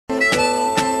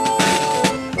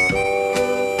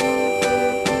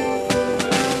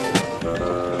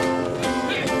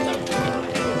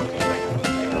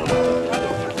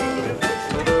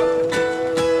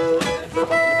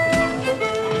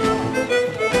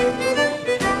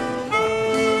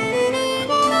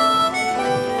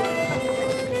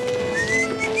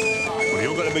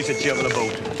to travel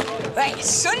about. Right, it's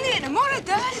Sunday tomorrow,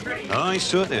 Dad. Aye,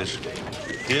 so it is.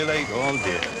 Daylight all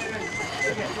day.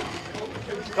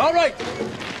 All right.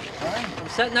 I'm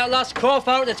setting that last cough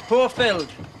out. It's poor filled.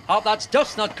 Hope that's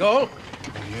dust, not coal.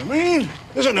 What do you mean?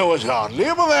 There's no hard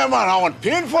labour there, man. I want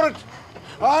paid for it.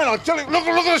 Aye, I'll tell you, look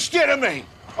at the state of me.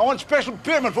 I want special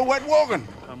payment for wet walking.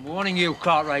 I'm warning you,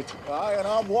 Cartwright. Aye, and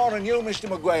I'm warning you, Mr.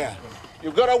 Maguire.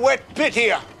 You've got a wet pit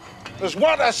here. There's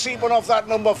water seeping off that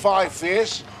number 5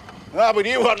 face. Ah, but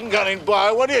you hadn't got in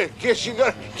by, would you? In case you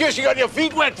got your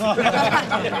feet wet.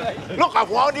 Look, I've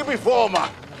warned you before, man.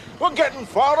 We're getting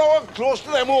far over close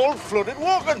to them old flooded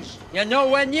walkings. You're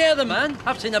nowhere near them, man.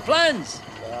 I've seen the plans.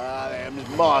 Ah, them's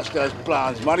master's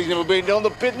plans, man. He's never been down the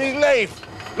pit in his life.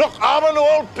 Look, I'm an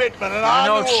old pitman, and I'm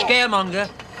an old scaremonger.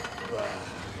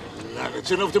 Look,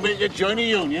 it's enough to make you join a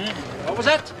union. What was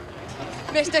that?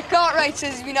 Mr. Cartwright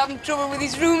says he's been having trouble with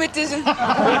his rheumatism.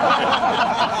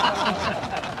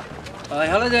 Aye,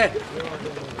 Holiday.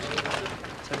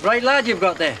 It's a bright lad you've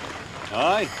got there.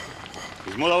 Aye.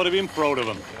 His mother would have been proud of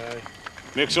him. Aye.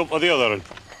 Mix up with the other one.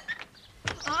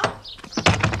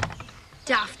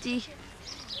 Dafty.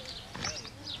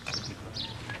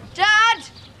 Dad!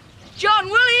 John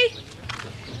Willie!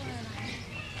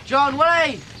 John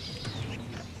Willie!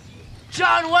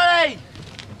 John Willie!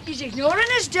 He's ignoring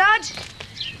us, Dad.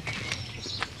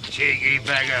 Cheeky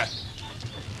beggar.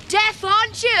 Deaf,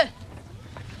 aren't you?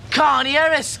 Can't hear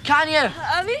us, can you?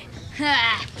 Have you?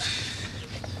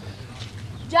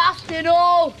 Daft and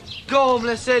all.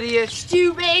 Gormless idiot.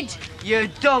 Stupid. You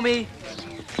dummy.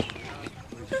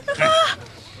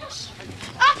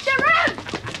 After him!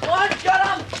 What? Got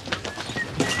him!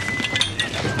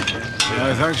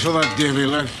 Aye, thanks for that, Davy,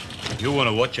 lad. You want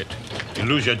to watch it. You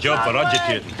lose your job for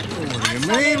agitating. What do you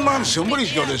mean, man?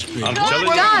 Somebody's got his pin. I'm telling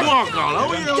you. Dad! Walk on, how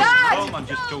are you? Dad! Come on,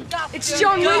 just do. It's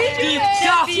John Willie.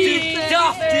 Dafty!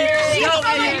 Dafty! Go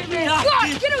on,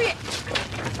 get away.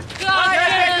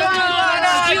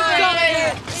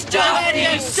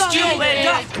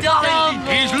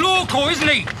 He's loco, isn't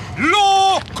he?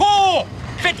 Loco!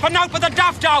 Fit for naught but the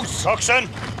daft house. COOKSON,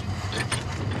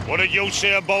 what did you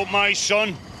say about my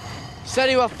son? Said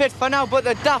he was fit for now, but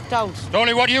the daft house.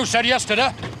 Only what you said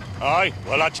yesterday. Aye,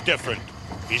 well, that's different.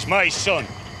 He's my son.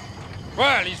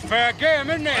 Well, he's fair game,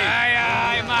 isn't he? Aye,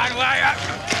 aye, man,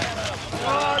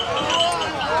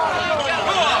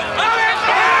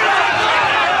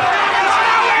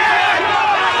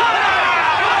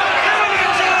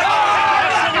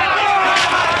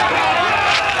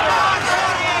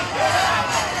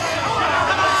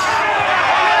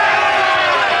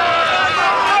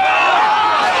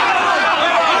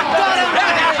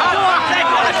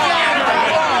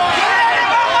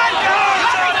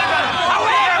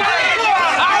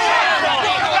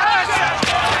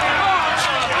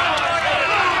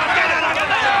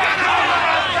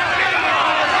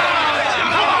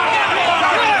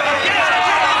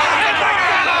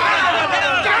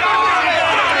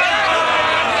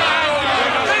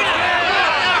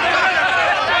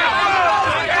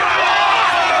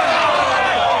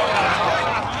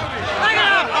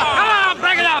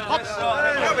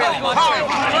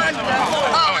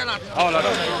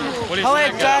 All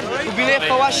right, Dad. We'll be late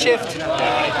for our shift.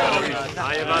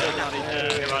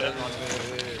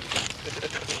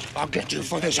 I'll get you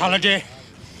for this holiday.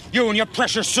 You and your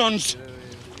precious sons.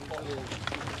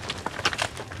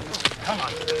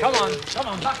 Come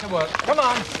on, back to work. Come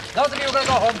on. Those of you who are going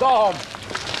to go home, go home.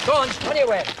 Go on, on your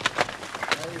way.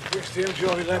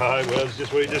 Aye, well, it's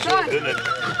just what he just said, isn't it?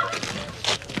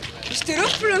 You stood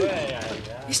up for him.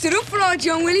 You stood up for our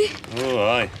John Willie. Oh,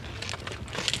 aye.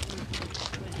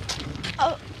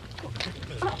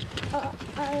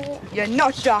 You're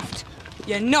not daft.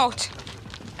 You're not.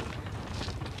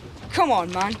 Come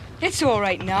on, man. It's all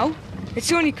right now.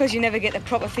 It's only because you never get the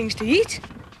proper things to eat.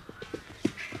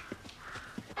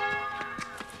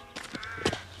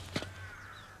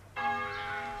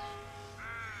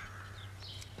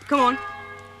 Come on.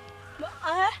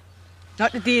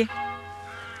 Not today.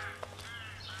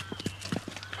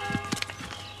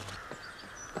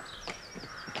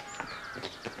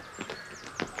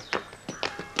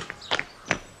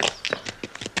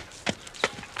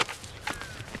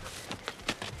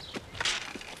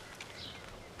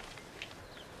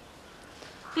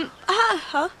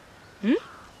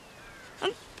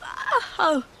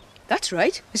 That's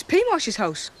right. It's P-Marsh's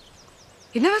house.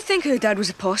 You'd never think her dad was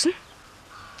a parson.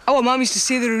 Our mum used to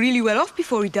say they were really well off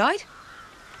before he died.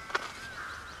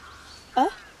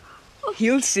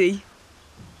 You'll see.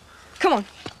 Come on.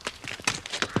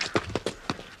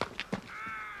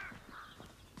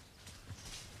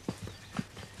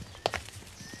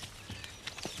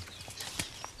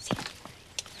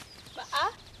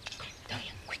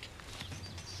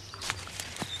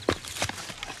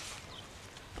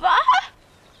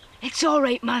 It's all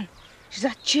right, man. She's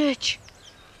at church.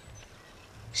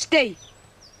 Stay.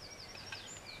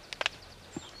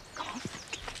 Come on.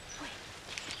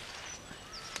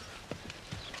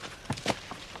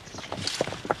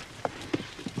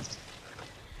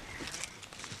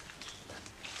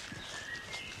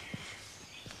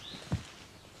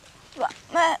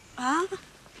 Huh?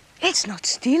 It's not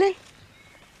stealing.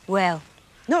 Well,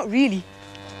 not really.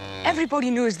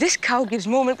 Everybody knows this cow gives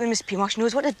more milk than Miss Peamosh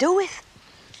knows what to do with.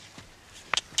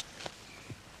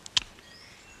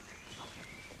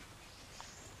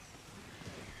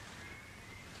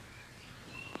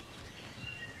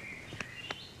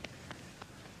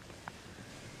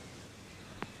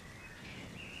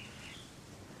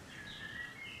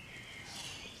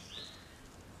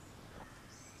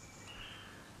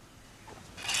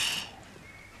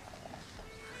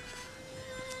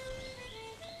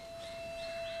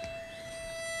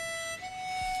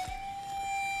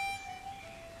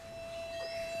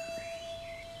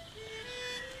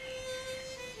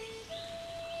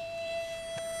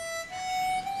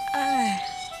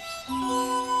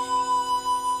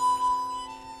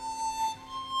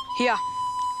 Here.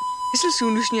 This'll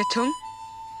soon loosen your tongue.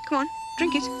 Come on,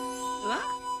 drink it. What?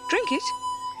 Drink it.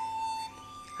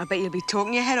 I bet you'll be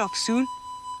talking your head off soon.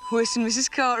 Worse than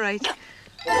Mrs. Cartwright.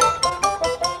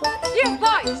 You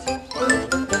boys!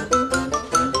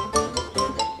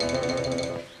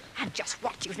 And just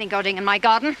what do you think are doing in my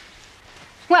garden?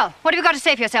 Well, what have you got to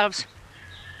say for yourselves?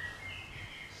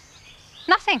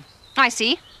 Nothing, I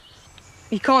see.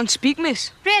 You can't speak, miss.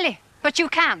 Really? But you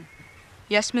can.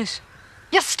 Yes, miss.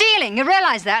 You're stealing, you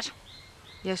realise that?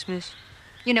 Yes, miss.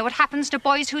 You know what happens to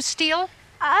boys who steal?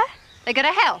 They go to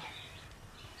hell.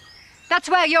 That's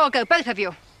where you'll go, both of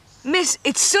you. Miss,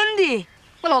 it's Sunday.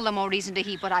 Well, all the more reason to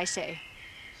heed what I say.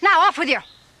 Now, off with you.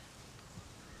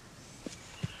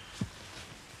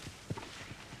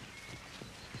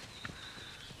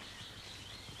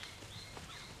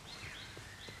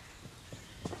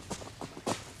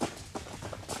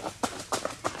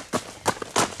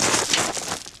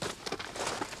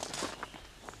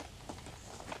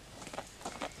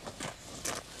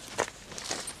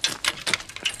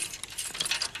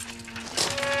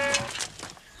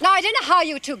 Now, I don't know how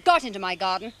you two got into my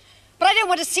garden, but I don't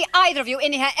want to see either of you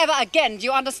in here ever again. Do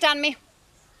you understand me?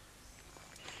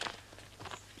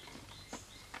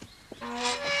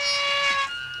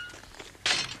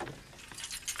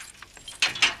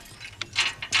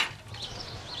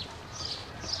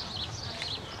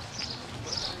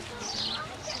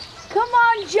 Come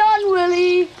on, John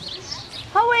Willie.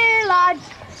 Away, lads.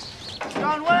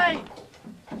 John Willie.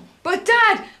 But,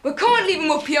 Dad, we can't leave him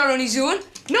up here on his own.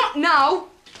 Not now.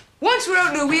 Once we're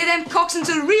out of the way, them coxswains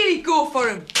will really go for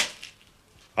him.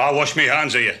 I'll wash me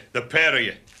hands of you, the pair of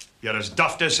you. You're as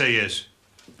daft as he is.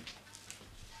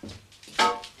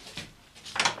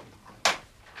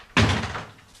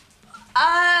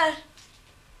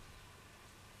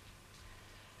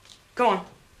 Come on.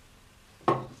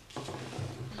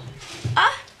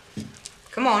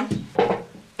 Come on.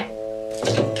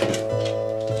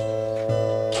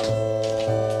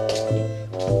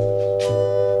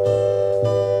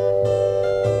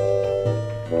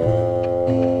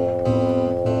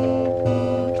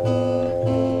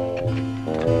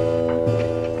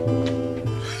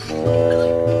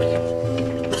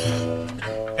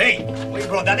 Hey, what you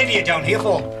brought that idiot down here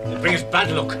for? It'll bring us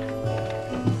bad luck.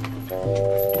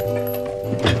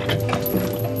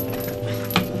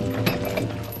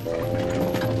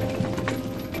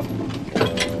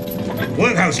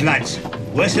 Workhouse, lads.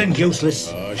 Worse than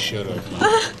useless. Oh, shut up,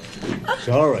 man. It's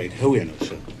all right. Who you know,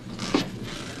 son?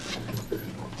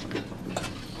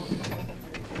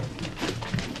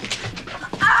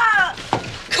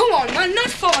 Come on, man, not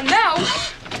far now.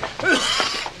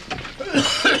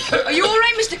 Are you all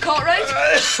right, Mr. Cartwright?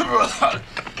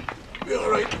 Be all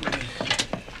right.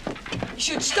 You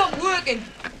should stop working.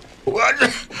 What?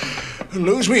 And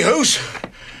lose me house?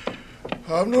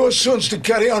 I've no sons to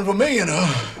carry on for me, you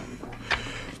know.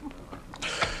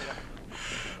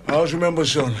 I always remember,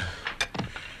 son,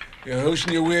 your house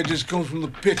and your wages come from the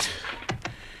pit.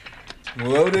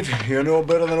 Without it, you're no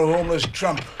better than a homeless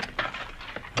tramp.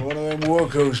 One of them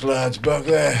workhouse lads back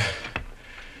there.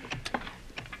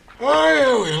 Oh, yeah,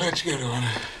 well, let's get on.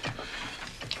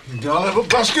 And I'll have a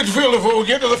basket filled before we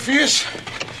get to the face.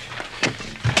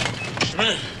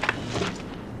 Smith.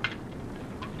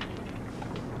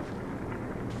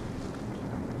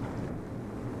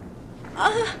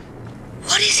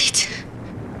 What is it?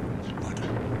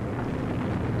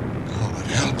 God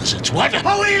help us, it's what?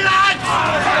 Holy lads!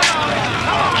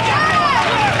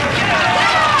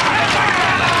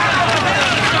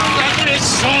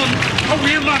 Son,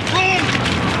 away, my bro!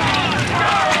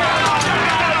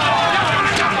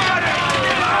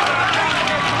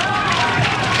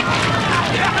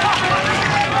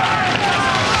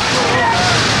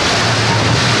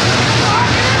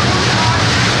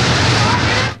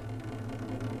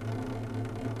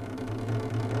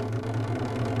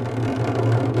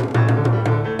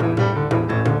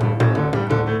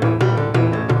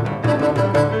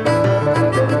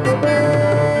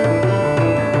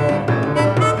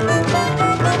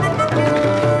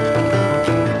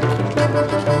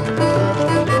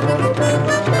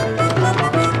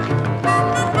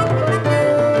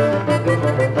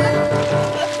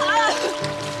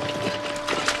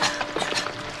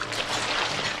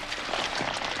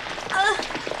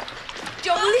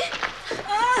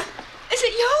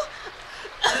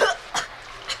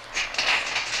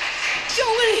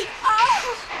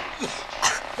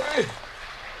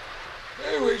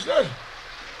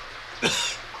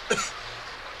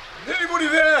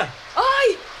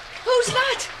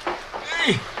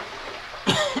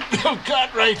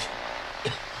 Cartwright.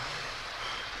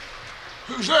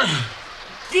 Who's that?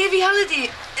 Davy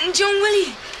Halliday and John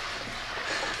Willie.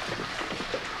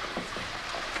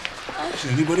 Is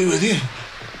anybody with you?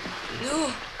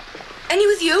 No. Any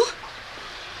with you?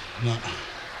 No.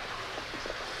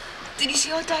 Did you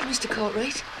see our dad, Mr.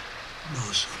 Cartwright? No,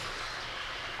 son.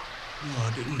 No,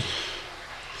 I didn't.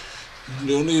 I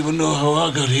don't even know how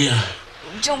I got here.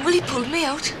 John Willie pulled me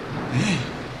out. Eh?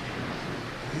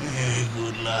 Yeah,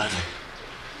 good lad.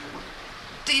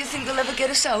 Do you think they'll ever get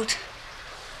us out?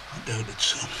 I doubt it,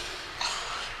 son.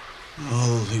 Oh,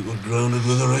 they'll think we're drowned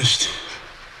with the rest.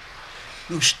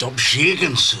 No, stop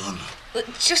shaking, son. But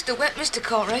just a wet, Mr.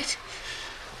 Cartwright.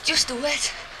 Just a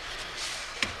wet.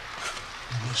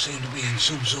 We seem to be in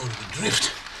some sort of a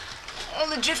drift. All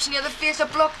the drifts in the other face are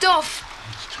blocked off.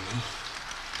 That's true.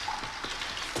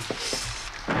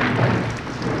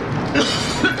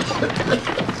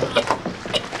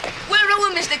 Where are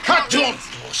we, Mr. Cartwright? Don't!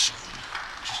 Oh, son.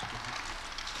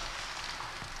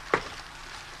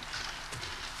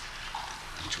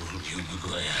 I told you,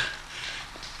 Maguire.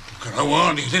 Look, I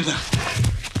warned you, didn't I?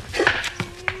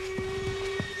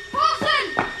 Parson!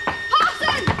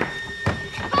 Parson!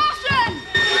 Parson!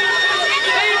 Be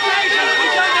patient. We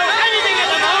don't know anything at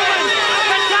the moment.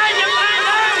 We're trying to find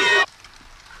out.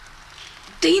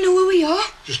 Do you know where we are?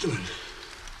 Just a minute.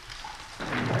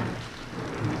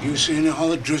 You seen how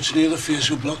the drifts near the face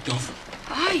were blocked off?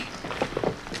 Aye.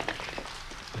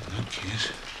 In that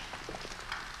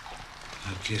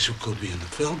case, we could be in the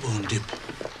Fellbone dip.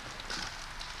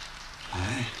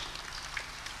 Aye.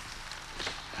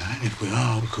 And if we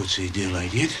are, we could see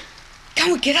daylight yet.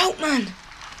 Can we get out, man?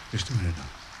 Just a minute now.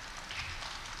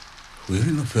 We're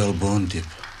in the Fellbone dip.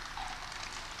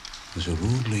 There's a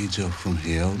road leads up from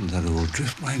here out in that old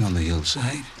drift mine on the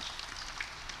hillside.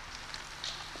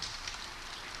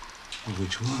 Well,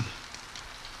 which one?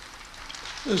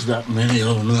 There's that many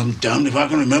of them. I'm damned if I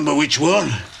can remember which one.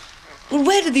 Well,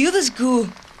 where did the others go?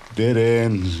 Dead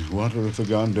ends. Wonder if they're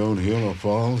gone downhill or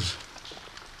falls.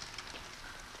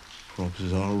 Crops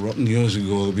is all rotten years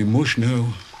ago. They'll be mush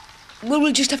now. Well,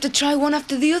 we'll just have to try one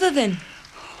after the other then.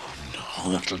 Oh,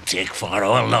 that'll take far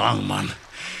how long, man.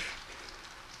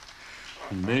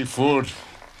 Me foot.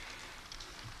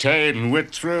 Tired and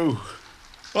wet through.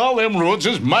 All them roads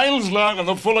is miles long and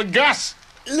they're full of gas.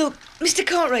 Look, Mr.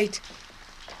 Cartwright,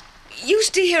 you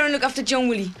stay here and look after John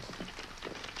Willie.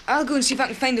 I'll go and see if I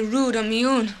can find the road on my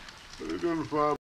own.